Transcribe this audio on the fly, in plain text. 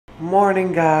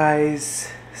Morning,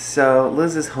 guys. So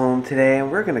Liz is home today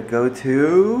and we're gonna go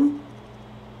to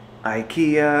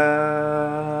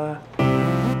IKEA.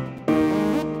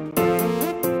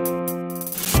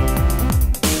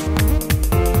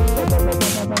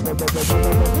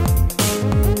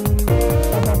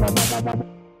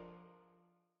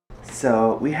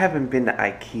 So we haven't been to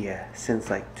IKEA since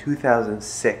like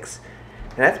 2006,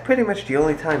 and that's pretty much the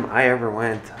only time I ever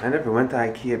went. I never went to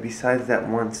IKEA besides that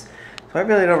once, so I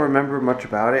really don't remember much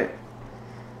about it.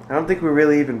 I don't think we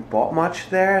really even bought much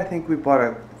there. I think we bought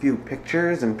a few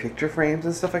pictures and picture frames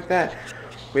and stuff like that.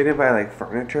 We didn't buy like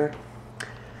furniture.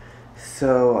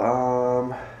 So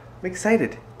I'm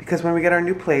excited because when we get our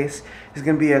new place, there's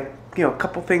gonna be a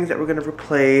couple things that we're gonna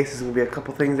replace. There's gonna be a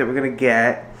couple things that we're gonna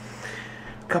get.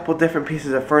 Couple different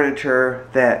pieces of furniture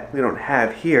that we don't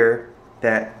have here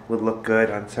that would look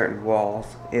good on certain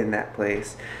walls in that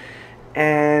place,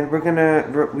 and we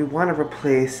want to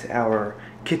replace our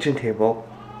kitchen table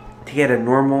to get a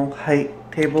normal height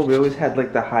table. We always had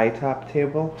like the high top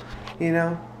table,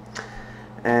 and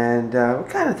we're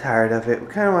kind of tired of it. We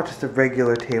kind of want just a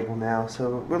regular table now,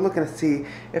 so we're looking to see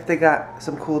if they got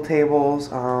some cool tables.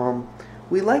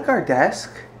 We like our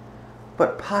desk,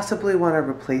 but possibly want to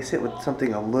replace it with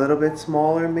something a little bit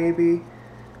smaller, maybe,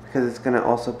 because it's going to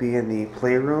also be in the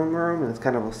playroom room, and it's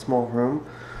kind of a small room.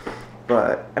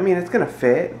 But I mean, it's going to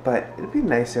fit, but it'd be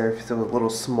nicer if it's a little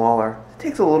smaller. It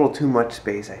takes a little too much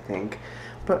space, I think.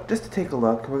 But just to take a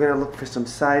look, we're going to look for some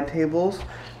side tables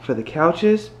for the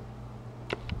couches,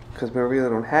 because we really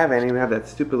don't have any. We have that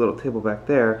stupid little table back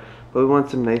there, but we want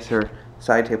some nicer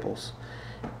side tables.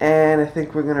 And I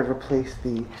think we're going to replace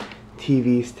the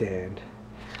TV stand.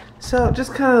 So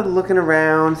just kind of looking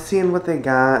around, seeing what they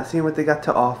got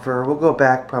to offer. We'll go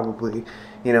back probably,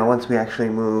 once we actually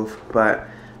move. But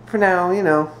for now,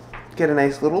 get a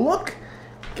nice little look.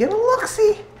 Get a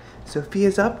look-see.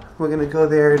 Sophia's up. We're going to go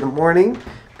there in the morning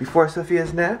before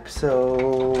Sophia's nap.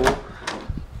 So,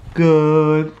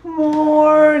 good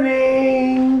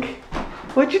morning.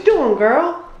 What you doing,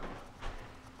 girl?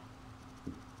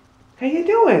 How you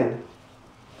doing?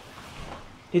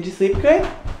 Did you sleep good?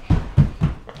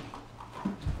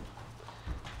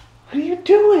 What are you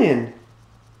doing?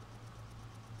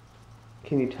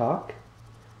 Can you talk?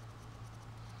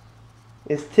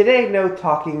 Is today no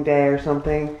talking day or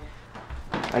something?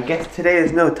 I guess today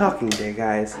is no talking day,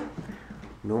 guys.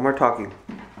 No more talking.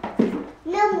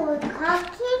 No more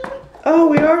talking? Oh,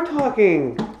 we are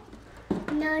talking.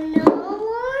 No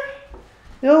more?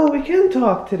 No, we can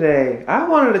talk today. I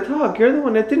wanted to talk. You're the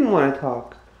one that didn't want to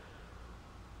talk.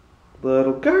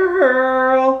 Little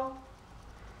girl.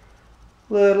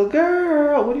 Little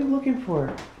girl. What are you looking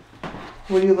for?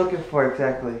 What are you looking for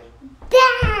exactly?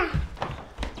 Dad!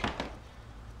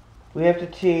 We have to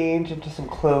change into some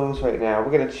clothes right now.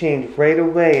 We're going to change right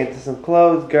away into some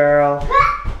clothes, girl.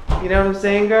 You know what I'm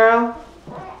saying, girl?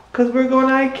 Because we're going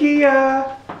to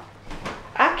IKEA.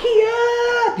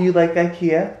 IKEA! Do you like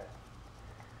IKEA?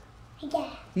 Yeah.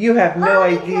 You have no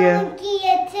idea.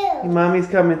 IKEA too. Mommy's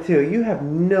coming too. You have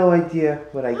no idea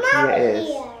what IKEA is.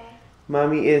 Here.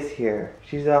 Mommy is here.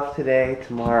 She's off today,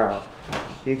 tomorrow.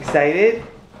 You excited?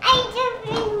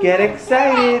 Get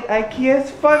excited.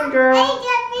 IKEA's fun, girl. I'm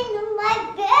jumping on my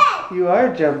bed. You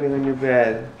are jumping on your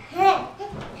bed.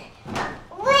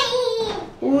 Wee.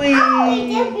 Wee. Oh,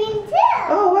 I'm jumping too.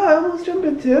 Oh, wow, I almost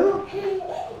jumping too.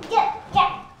 Jump,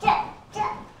 jump, jump, jump,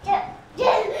 jump, jump.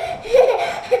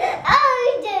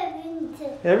 Oh, I'm jumping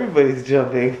too. Everybody's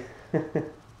jumping.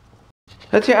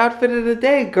 That's your outfit of the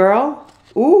day, girl.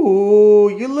 Ooh,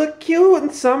 you look cute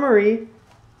and summery.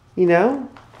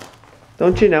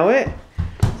 Don't you know it?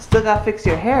 Still gotta fix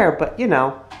your hair, but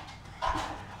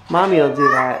Mommy will do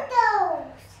that.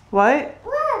 What?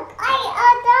 Look, I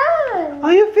are done. Oh,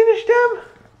 you finished them?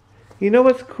 You know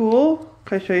what's cool?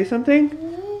 Can I show you something?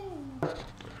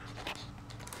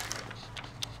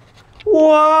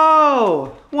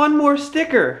 Whoa! One more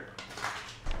sticker.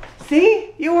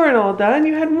 See? You weren't all done.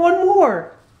 You had one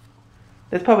more.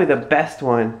 That's probably the best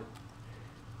one.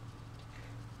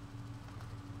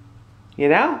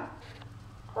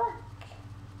 Look.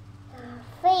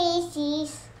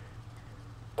 Faces.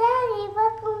 Daddy,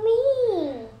 look at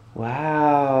me.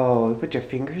 Wow. You put your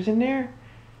fingers in there?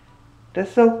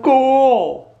 That's so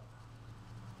cool.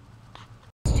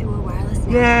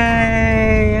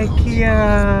 Yay,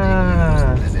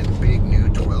 IKEA.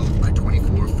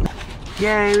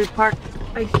 Yay, we parked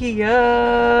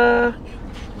IKEA.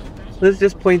 Liz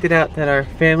just pointed out that our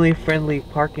family-friendly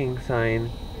parking sign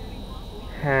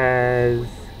has,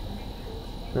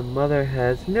 the mother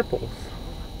has nipples.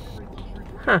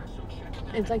 Huh.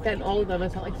 It's like that in all of them.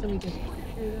 It's not like somebody just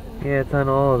Yeah, it's on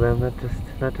all of them,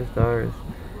 not just ours.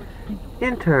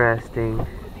 Interesting.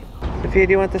 Sophia,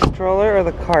 do you want the stroller or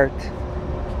the cart?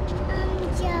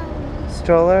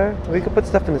 Stroller? We could put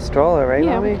stuff in the stroller, right,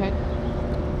 Mommy? Yeah, we could.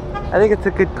 I think it's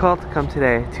a good call to come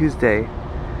today, Tuesday,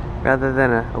 rather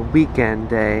than a weekend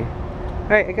day.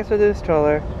 Alright, I guess we'll do the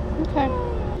stroller. Okay.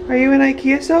 Are you in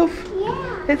IKEA, Soph?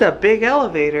 Yeah. It's a big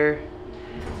elevator.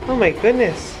 Oh my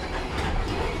goodness.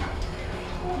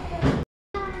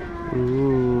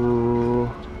 Ooh.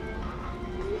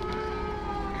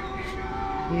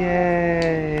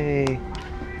 Yay.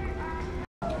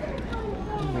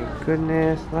 Oh my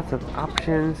goodness, lots of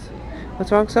options.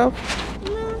 What's wrong, Soph?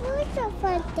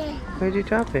 Where'd you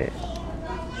drop it?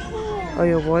 Oh,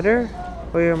 your water?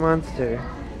 Or your Monster?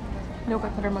 Nope, I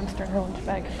put her Monster in her lunch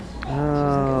bag.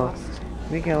 Oh,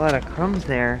 we get a lot of crumbs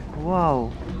there.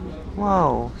 Whoa.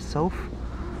 Whoa, Soph.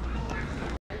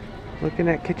 Looking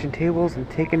at kitchen tables and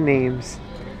taking names.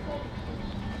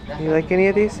 You like any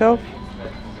of these, Soph?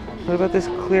 What about this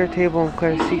clear table and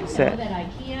clear seat set?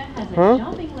 Huh? I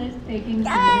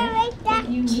like that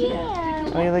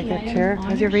chair. Oh, you like that chair?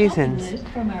 How's your raisins?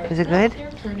 Is it good?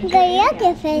 The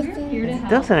yoga faces.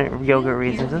 Those aren't yogurt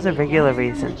raisins, those are regular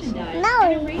raisins. No,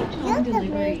 yoga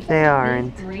faces. They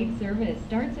aren't.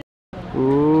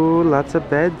 Ooh, lots of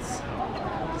beds.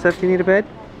 Soph, you need a bed?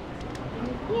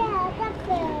 Yeah, that's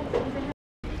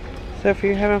it. Soph, are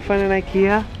you having fun in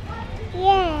IKEA?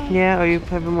 Yeah. Yeah, or are you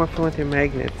having more fun with your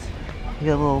magnets? You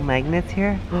got little magnets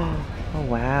here? Oh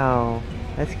wow,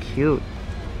 that's cute.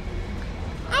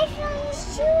 I found the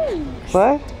shoes.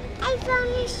 What? I found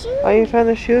the shoes. Oh, you found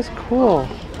the shoes? Cool.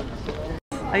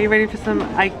 Are you ready for some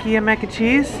IKEA mac and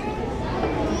cheese?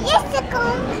 Yes, the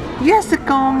cone. Yes, it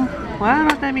come. Well, I don't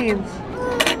know what that means.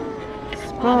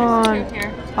 Spoon.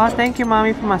 Oh, thank you,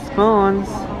 Mommy, for my spoons.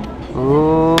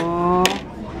 Ooh.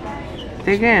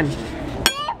 Dig in.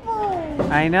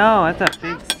 I know, that's a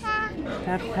big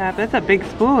tap tap. That's a big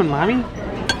spoon, Mommy.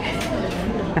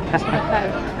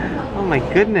 Oh my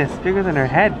goodness, bigger than her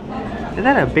head. Is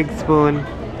that a big spoon?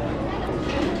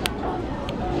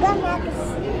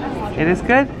 It is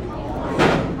good?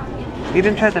 You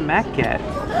didn't try the Mac yet.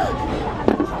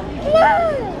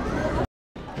 No.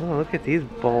 Oh, look at these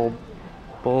bulb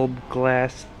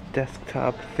glass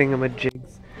desktop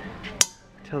thingamajigs.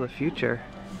 Till the future.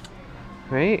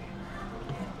 Right?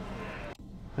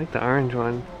 I like the orange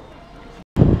one.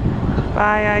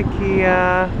 Bye,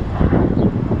 IKEA.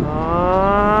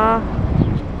 Aww.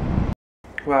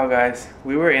 Wow, guys,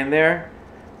 we were in there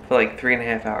for like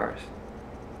 3.5 hours.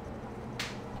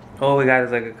 All we got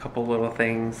is like a couple little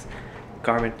things,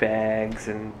 garment bags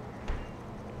and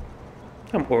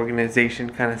some organization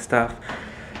kind of stuff.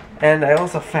 And I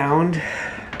also found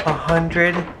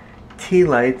 100 tea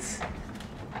lights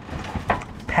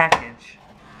package.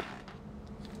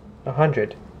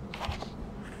 100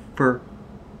 for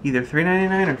either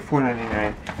 $3.99 or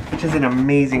 $4.99, which is an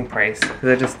amazing price. Because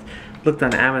I just looked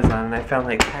on Amazon and I found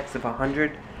like packs of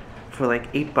 100 for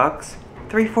like $8,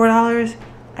 $3-4.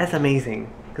 That's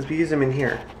amazing because we use them in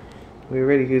here. We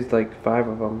already used like 5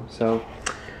 of them, so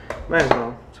might as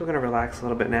well. So we're gonna relax a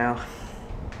little bit now.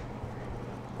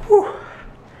 Whew.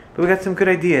 But we got some good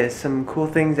ideas, some cool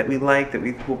things that we like that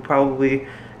we will probably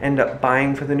end up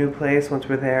buying for the new place. Once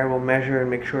we're there, we'll measure and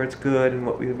make sure it's good and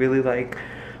what we really like.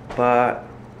 But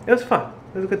it was fun.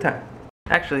 It was a good time.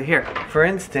 Actually, here, for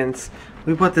instance,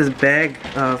 we bought this bag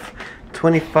of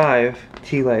 25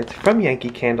 tea lights from Yankee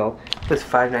Candle. It was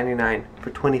 $5.99 for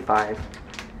 25.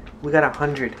 We got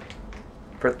 100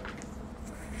 for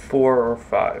 4 or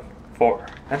 5. 4.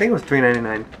 I think it was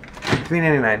 $3.99.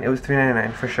 $3.99. It was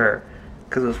 $3.99 for sure,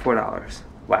 because it was $4.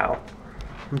 Wow.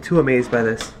 I'm too amazed by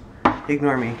this.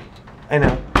 Ignore me. I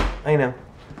know. I know.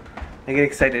 I get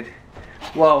excited.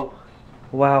 Whoa.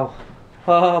 Wow.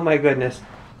 Oh my goodness.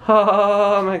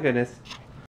 Oh my goodness.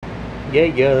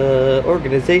 Yeah.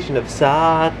 Organization of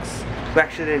socks. We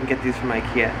actually didn't get these from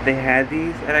IKEA. They had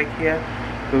these at IKEA,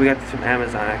 but we got these from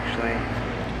Amazon actually.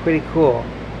 Pretty cool.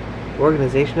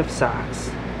 Organization of socks.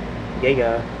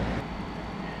 Yeah.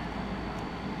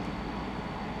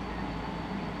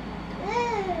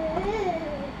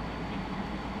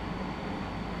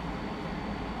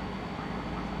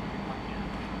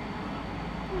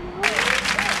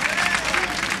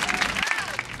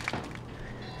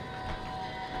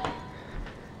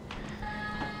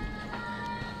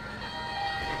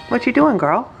 What you doing,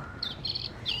 girl?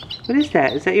 What is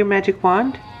that? Is that your magic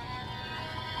wand?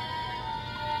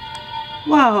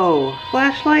 Whoa!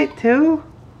 Flashlight too?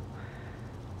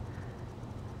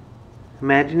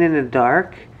 Imagine in the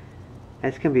dark.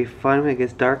 That's gonna be fun when it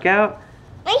gets dark out.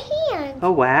 My hand.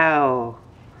 Oh wow.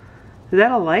 Is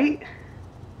that a light?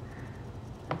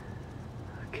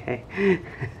 Okay.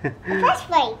 A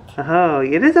flashlight. Oh,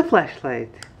 it is a flashlight.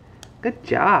 Good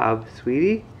job,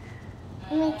 sweetie.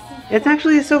 It makes it It's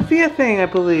actually a Sophia thing, I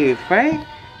believe, right?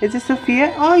 Is it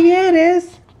Sophia? Oh, yeah, it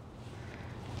is.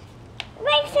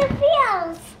 makes it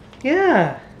feels.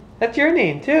 Yeah, that's your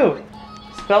name too.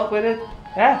 Spelled with an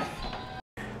F.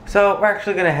 So we're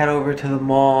actually gonna head over to the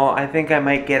mall. I think I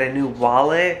might get a new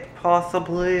wallet,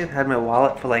 possibly. I've had my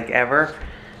wallet for like ever.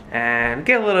 And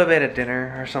get a little bit of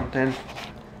dinner or something.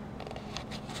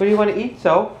 What do you want to eat,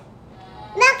 Soph?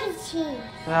 Mac and cheese.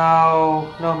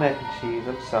 No, no mac and cheese.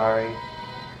 I'm sorry.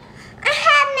 I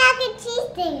have mac and cheese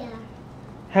there.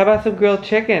 How about some grilled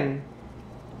chicken?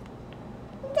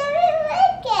 Doesn't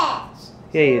like it.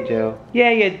 Yeah, you do.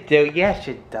 Yeah, you do. Yes,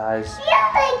 she does. You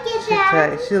like it,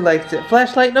 Dad. She likes it.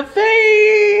 Flashlight in the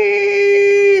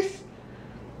face!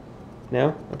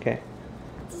 No? Okay.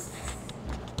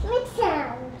 Make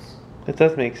sounds. It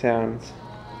does make sounds.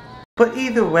 But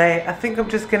either way, I think I'm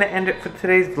just going to end it for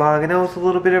today's vlog. I know it's a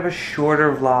little bit of a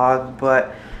shorter vlog, but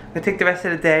I'm going to take the rest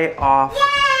of the day off.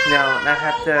 You know, not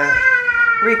have to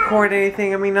record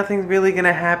anything. I mean, nothing's really going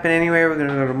to happen anyway. We're going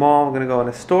to go to the mall, we're going to go in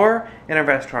a store, and a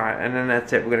restaurant, and then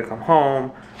that's it. We're going to come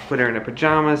home, put her in her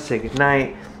pajamas, say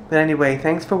goodnight. But anyway,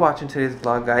 thanks for watching today's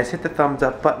vlog, guys. Hit the thumbs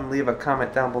up button, leave a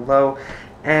comment down below,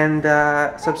 and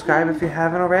subscribe if you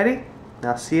haven't already.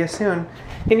 I'll see you soon.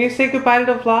 Can you say goodbye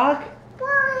to the vlog?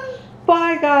 Bye.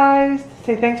 Bye, guys.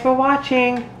 Say thanks for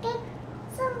watching. Thanks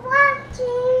for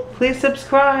watching. Please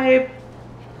subscribe.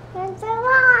 Thanks for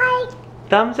watching.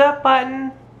 Thumbs up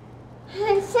button.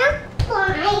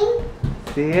 Subscribe.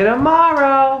 See you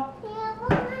tomorrow.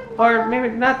 Or maybe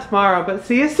not tomorrow, but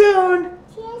see you soon.